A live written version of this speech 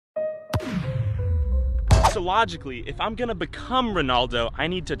So logically, if I'm gonna become Ronaldo, I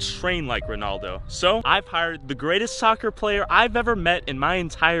need to train like Ronaldo. So I've hired the greatest soccer player I've ever met in my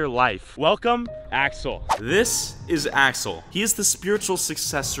entire life. Welcome, Axel. This is Axel. He is the spiritual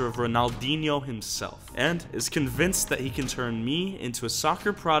successor of Ronaldinho himself, and is convinced that he can turn me into a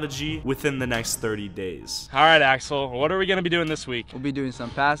soccer prodigy within the next 30 days. All right, Axel, what are we gonna be doing this week? We'll be doing some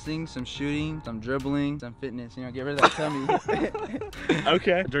passing, some shooting, some dribbling, some fitness, you know, get rid of that tummy.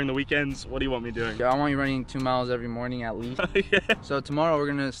 Okay. During the weekends, what do you want me doing? Yeah, I want you running 2 miles every morning at least. Yeah. So tomorrow we're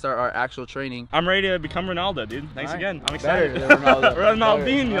gonna start our actual training. I'm ready to become Ronaldo, dude. Thanks again. I'm Better excited. than Ronaldo.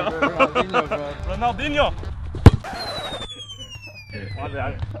 Ronaldinho. Ronaldinho, bro. Ronaldinho.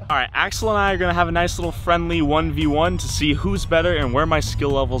 Alright, Axel and I are gonna have a nice little friendly 1v1 to see who's better and where my skill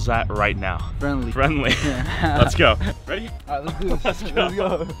level's at right now. Friendly. Yeah. Let's go. Ready? Alright, let's do this. Let's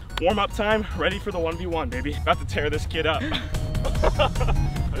go. Warm up time, ready for the 1v1, baby. About to tear this kid up. Okay.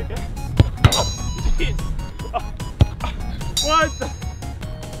 Oh, geez. Oh. What the?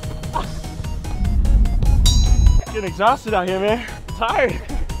 Getting exhausted out here, man. I'm tired.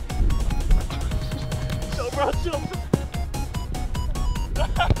 Chill, bro, chill.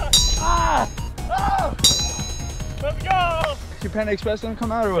 Ah! Oh! Let's go! Is your Panda Express gonna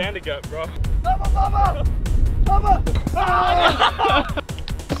come out or what? Panda gut, bro. Mama! Mama! Ah!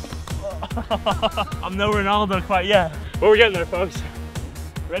 I'm no Ronaldo quite yet. But we're getting there, folks.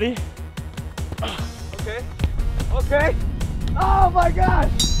 Ready? Okay. Okay. Oh my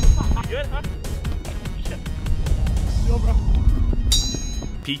gosh! You good, huh? Go, bro.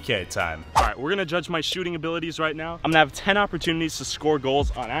 PK time. All right, we're gonna judge my shooting abilities right now. I'm gonna have 10 opportunities to score goals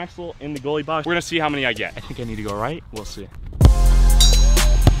on Axel in the goalie box. We're gonna see how many I get. I think I need to go right. We'll see.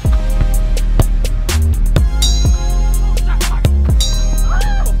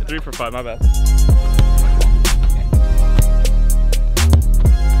 Oh, 3 for 5, my bad.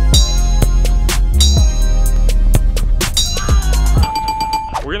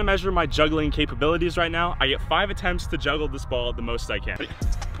 We're gonna measure my juggling capabilities right now. I get 5 attempts to juggle this ball the most I can. 7,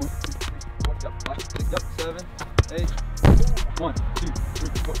 8, 1, 2,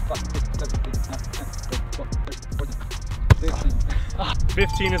 3, 4, 5, 6, 7, 8, 9, 10, 11, 12, 13, 14, 15.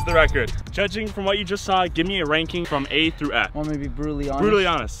 15 is the record. Judging from what you just saw, give me a ranking from A through F. I want me to be brutally honest. Brutally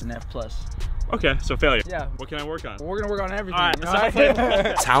honest. An F+. Okay, so failure. Yeah. What can I work on? We're gonna work on everything. All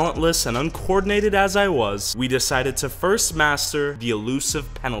right. Talentless and uncoordinated as I was, we decided to first master the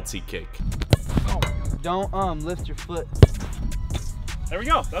elusive penalty kick. Oh, don't lift your foot. There we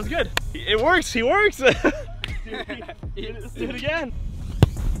go. That was good. It works. He works. Let's do it again.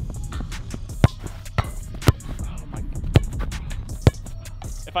 Oh my God.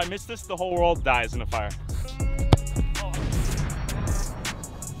 If I miss this, the whole world dies in a fire.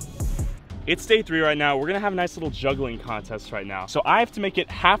 It's day 3 right now. We're gonna have a nice little juggling contest right now. So I have to make it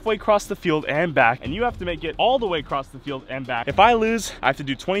halfway across the field and back, and you have to make it all the way across the field and back. If I lose, I have to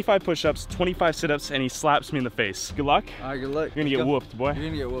do 25 push-ups, 25 sit-ups, and he slaps me in the face. Good luck. All right, good luck. You're gonna get whooped, boy. You're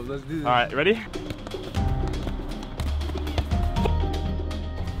gonna get whooped. Let's do this. All right, ready?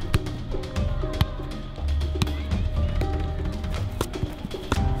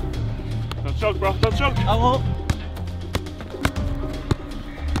 Don't choke, bro. Don't choke. I won't.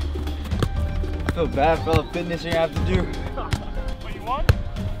 I feel bad for all the fitness you're gonna have to do. What, you won?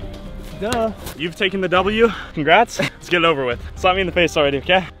 Duh. You've taken the W. Congrats. Let's get it over with. Slap me in the face already,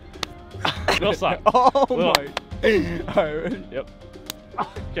 okay? Real slap. Oh little. my. All right, ready? Yep.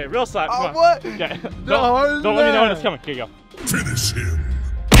 Okay, real slap. Oh, Come on. what? Okay. No, Don't let me know when it's coming. Here you go. Finish him.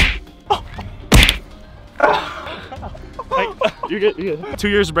 Hey, you're good. You're good. 2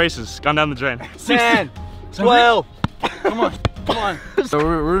 years of braces. Gone down the drain. 10, 12. Come on. Come on. So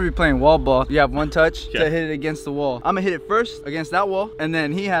we're gonna be playing wall ball. You have 1 touch to hit it against the wall. I'm gonna hit it first against that wall, and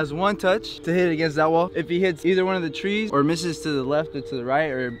then he has 1 touch to hit it against that wall. If he hits either one of the trees or misses to the left or to the right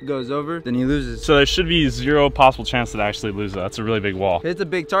or goes over, then he loses. So there should be 0 possible chance that I actually lose though. That's a really big wall. It's a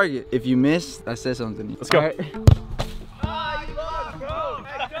big target. If you miss, that says something. Let's go. Right. I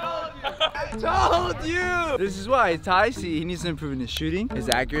told you! This is why Ty, see, he needs to improve in his shooting, his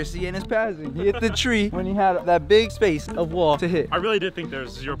accuracy, and his passing. He hit the tree when he had that big space of wall to hit. I really did think there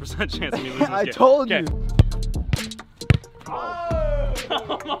was 0% chance of me losing this I game. told you. Oh.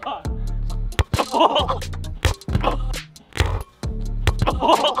 Come on. Oh.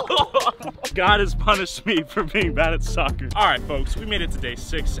 God has punished me for being bad at soccer. All right, folks, we made it to day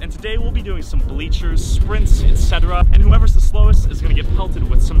 6, and today we'll be doing some bleachers, sprints, etc. And whoever's the slowest is gonna get pelted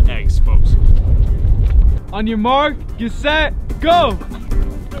with some eggs, folks. On your mark, get set, go!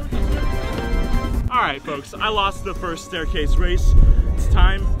 All right, folks, I lost the first staircase race. It's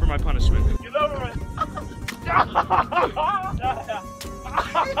time for my punishment. Get over it.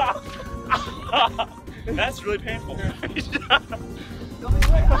 That's really painful.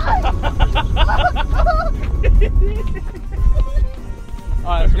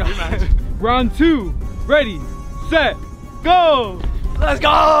 Alright, let's go. Round 2. Ready, set, go! Let's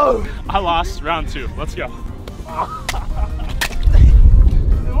go! I lost round 2. Let's go.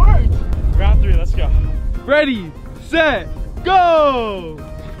 It worked! Round 3, let's go. Ready, set, go!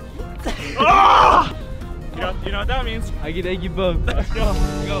 Oh! You know what that means? I get eggy bump. Let's go.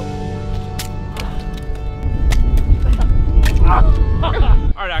 Let's go.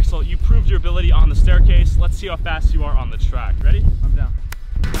 All right, Axel, you proved your ability on the staircase. Let's see how fast you are on the track. Ready? I'm down.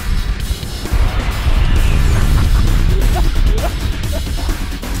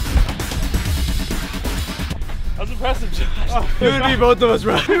 That was impressive, Josh. You and me, both of us,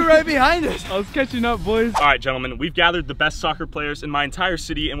 bro. You're right behind us. I was catching up, boys. All right, gentlemen, we've gathered the best soccer players in my entire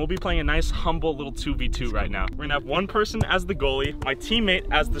city, and we'll be playing a nice, humble little 2v2 right now. We're gonna have one person as the goalie, my teammate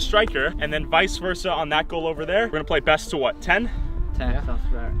as the striker, and then vice versa on that goal over there. We're gonna play best to what, 10? 10. Yeah.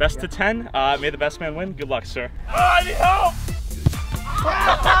 Sounds right. Best to 10. May the best man win. Good luck, sir. Oh, I need help!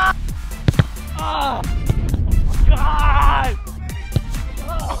 Oh, God!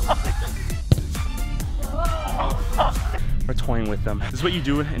 We're toying with them. This is what you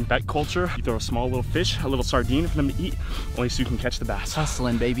do in bet culture. You throw a small little fish, a little sardine for them to eat, only so you can catch the bass.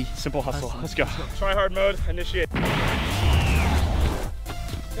 Hustling, baby. Simple hustle. Hustling. Let's go. Try hard mode, initiate. Go,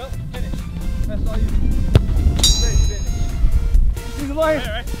 finish. That's all you. Finish. See the line.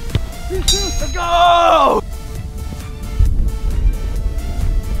 Right. Let's go!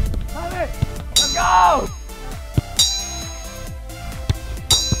 Let's go!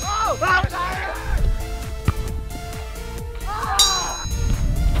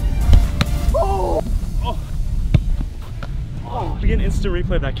 Oh! Oh. Oh. We get an instant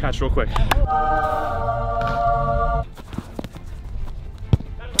replay of that catch real quick.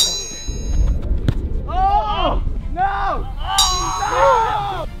 Oh! No!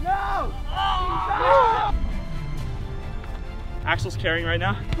 No! No! No! Axel's carrying right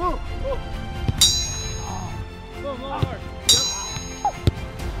now. Oh. Oh. Go, long arm.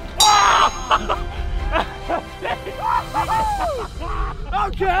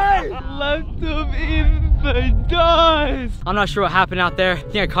 Okay! Left him in the dust! I'm not sure what happened out there. I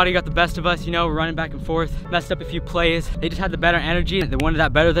think Akati got the best of us, you know, we're running back and forth, messed up a few plays. They just had the better energy. They wanted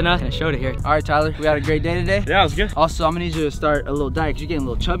that better than us, and it showed it here. All right, Tyler, we had a great day today. Yeah, it was good. Also, I'm gonna need you to start a little diet because you're getting a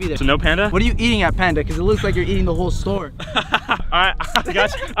little chubby there. So no Panda? What are you eating at Panda? Because it looks like you're eating the whole store. Alright, I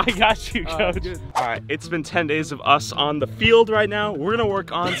got you, coach. Alright, it's been 10 days of us on the field right now. We're gonna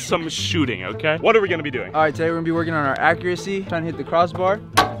work on some shooting, okay? What are we gonna be doing? All right, today we're gonna be working on our accuracy, trying to hit the crossbar.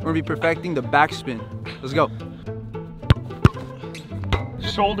 We're gonna be perfecting the backspin. Let's go.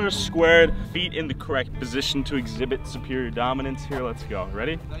 Shoulders squared, feet in the correct position to exhibit superior dominance. Here, let's go.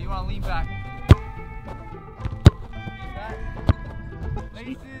 Ready? No, you wanna lean back.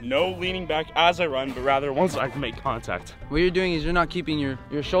 No leaning back as I run, but rather once I make contact. What you're doing is you're not keeping your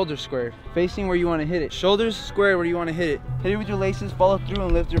shoulders squared. Facing where you want to hit it. Shoulders squared where you want to hit it. Hit it with your laces, follow through,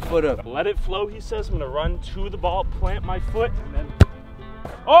 and lift your foot up. Let it flow, he says. I'm gonna run to the ball, plant my foot, and then...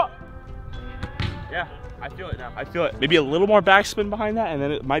 Oh! Yeah, I feel it now. I feel it. Maybe a little more backspin behind that, and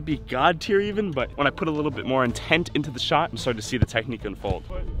then it might be God tier even, but when I put a little bit more intent into the shot, I'm starting to see the technique unfold.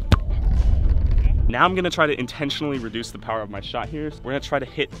 Now I'm gonna try to intentionally reduce the power of my shot here. We're gonna try to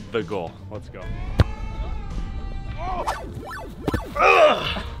hit the goal. Let's go.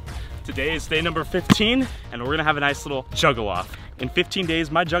 Today is day number 15, and we're gonna have a nice little juggle off. In 15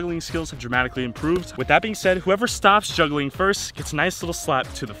 days, my juggling skills have dramatically improved. With that being said, whoever stops juggling first gets a nice little slap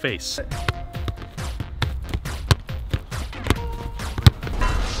to the face.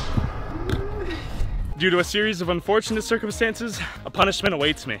 Due to a series of unfortunate circumstances, a punishment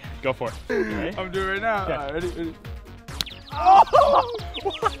awaits me. Go for it. Okay. I'm doing it right now. Okay. All right, ready? Oh!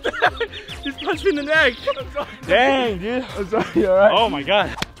 What the heck? He's punched me in the neck. Dang, dude. I'm sorry, you all right? Oh my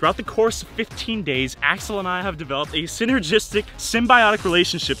God. Throughout the course of 15 days, Axel and I have developed a synergistic, symbiotic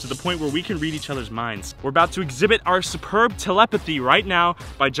relationship to the point where we can read each other's minds. We're about to exhibit our superb telepathy right now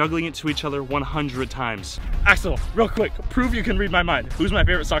by juggling it to each other 100 times. Axel, real quick, prove you can read my mind. Who's my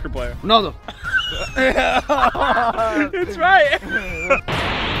favorite soccer player? Ronaldo. It's right.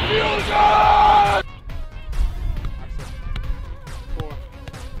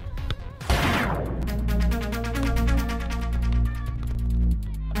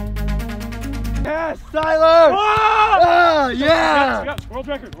 Yes, Tyler! Oh! Yeah! Yes, world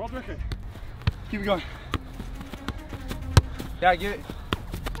record, world record. Keep it going. Yeah, give it.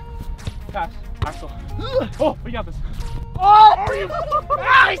 Pass, Axel. Oh, we got this.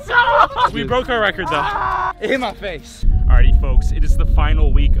 We broke our record though. It hit my face. Alrighty folks, it is the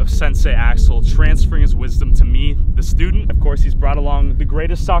final week of Sensei Axel transferring his wisdom to me, the student. Of course, he's brought along the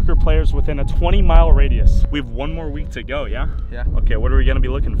greatest soccer players within a 20-mile radius. We have one more week to go, yeah? Yeah. Okay, what are we gonna be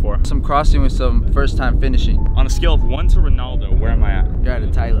looking for? Some crossing with some first time finishing. On a scale of 1 to Ronaldo, where am I at? You're at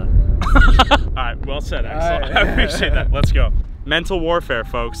a Tyler. Alright, well said, Axel. All right. I appreciate that. Let's go. Mental warfare,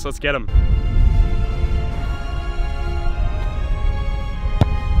 folks. Let's get him.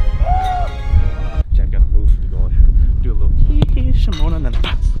 Okay, I've got to move for the goal here. Do a little hee-hee, Shimona, and then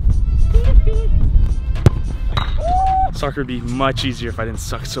pop. Soccer would be much easier if I didn't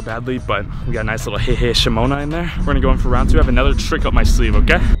suck so badly, but we got a nice little hee-hee, Shimona in there. We're gonna go in for round 2. I have another trick up my sleeve,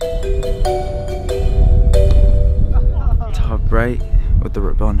 okay? Top right with the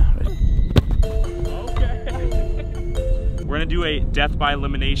Rabona. We're gonna do a death by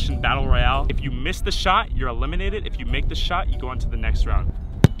elimination battle royale. If you miss the shot, you're eliminated. If you make the shot, you go on to the next round.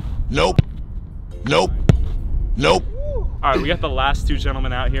 Nope. Nope. Nope. All right, we got the last 2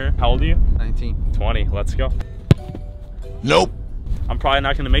 gentlemen out here. How old are you? 19. 20, let's go. Nope. I'm probably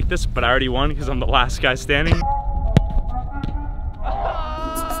not gonna make this, but I already won because I'm the last guy standing.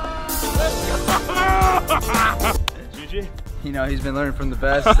 GG. You know, he's been learning from the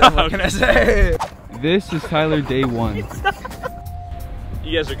best. What can I say? This is Tyler day 1.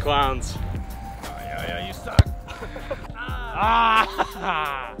 You guys are clowns. Yeah, you suck.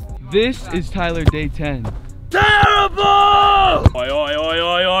 This is Tyler day 10. Terrible! Oi, oi, oi,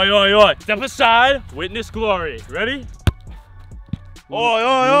 oi, oi, oi, oi. Step aside, witness glory. Ready? Oi,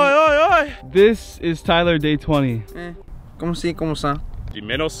 oi, oi, oi, oi. This is Tyler day 20. ¿Cómo sí, cómo está?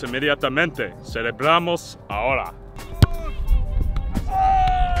 Primeros inmediatamente. Celebramos ahora.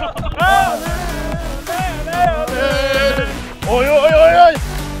 Oi, oi, oi, oi.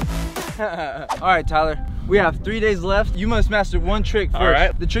 All right, Tyler. We have 3 days left. You must master one trick first. All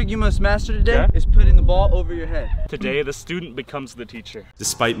right. The trick you must master today Okay. is putting the ball over your head. Today, the student becomes the teacher.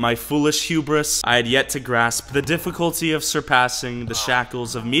 Despite my foolish hubris, I had yet to grasp the difficulty of surpassing the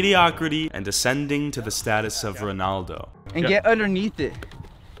shackles of mediocrity and ascending to the status of Ronaldo. And Yeah. get underneath it.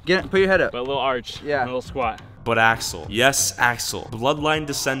 Put your head up. But a little arch, Yeah. and a little squat. But Axel, yes Axel, bloodline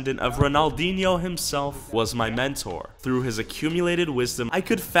descendant of Ronaldinho himself, was my mentor. Through his accumulated wisdom, I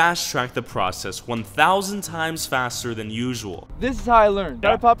could fast track the process 1,000 times faster than usual. This is how I learned.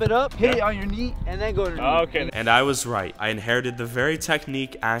 Gotta Yeah. pop it up, hit Yeah. it on your knee, and then go underneath. Okay. And I was right. I inherited the very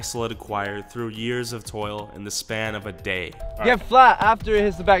technique Axel had acquired through years of toil in the span of a day. Get flat after it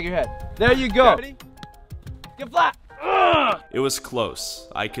hits the back of your head. There you go. Ready? Get flat. It was close.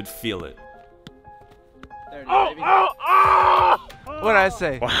 I could feel it. There it is, baby. What did I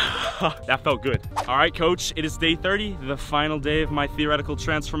say? That felt good. All right, coach, it is day 30, the final day of my theoretical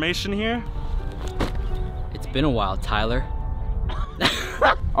transformation here. It's been a while, Tyler.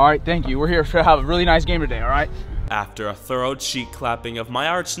 All right, thank you. We're here to have a really nice game today, all right? After a thorough cheek clapping of my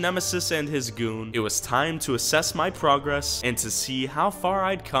arch nemesis and his goon, it was time to assess my progress and to see how far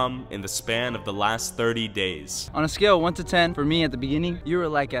I'd come in the span of the last 30 days. On a scale of 1 to 10, for me at the beginning, you were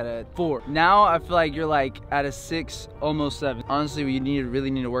like at a 4. Now I feel like you're like at a 6, almost 7. Honestly, what you really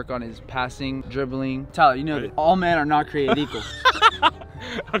need to work on is passing, dribbling. Tyler, you know that all men are not created equal.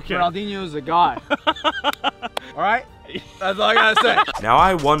 Okay. Ronaldinho is a god. All right? That's all I gotta say. Now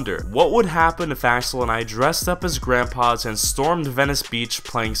I wonder, what would happen if Axel and I dressed up as grandpas and stormed Venice Beach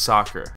playing soccer?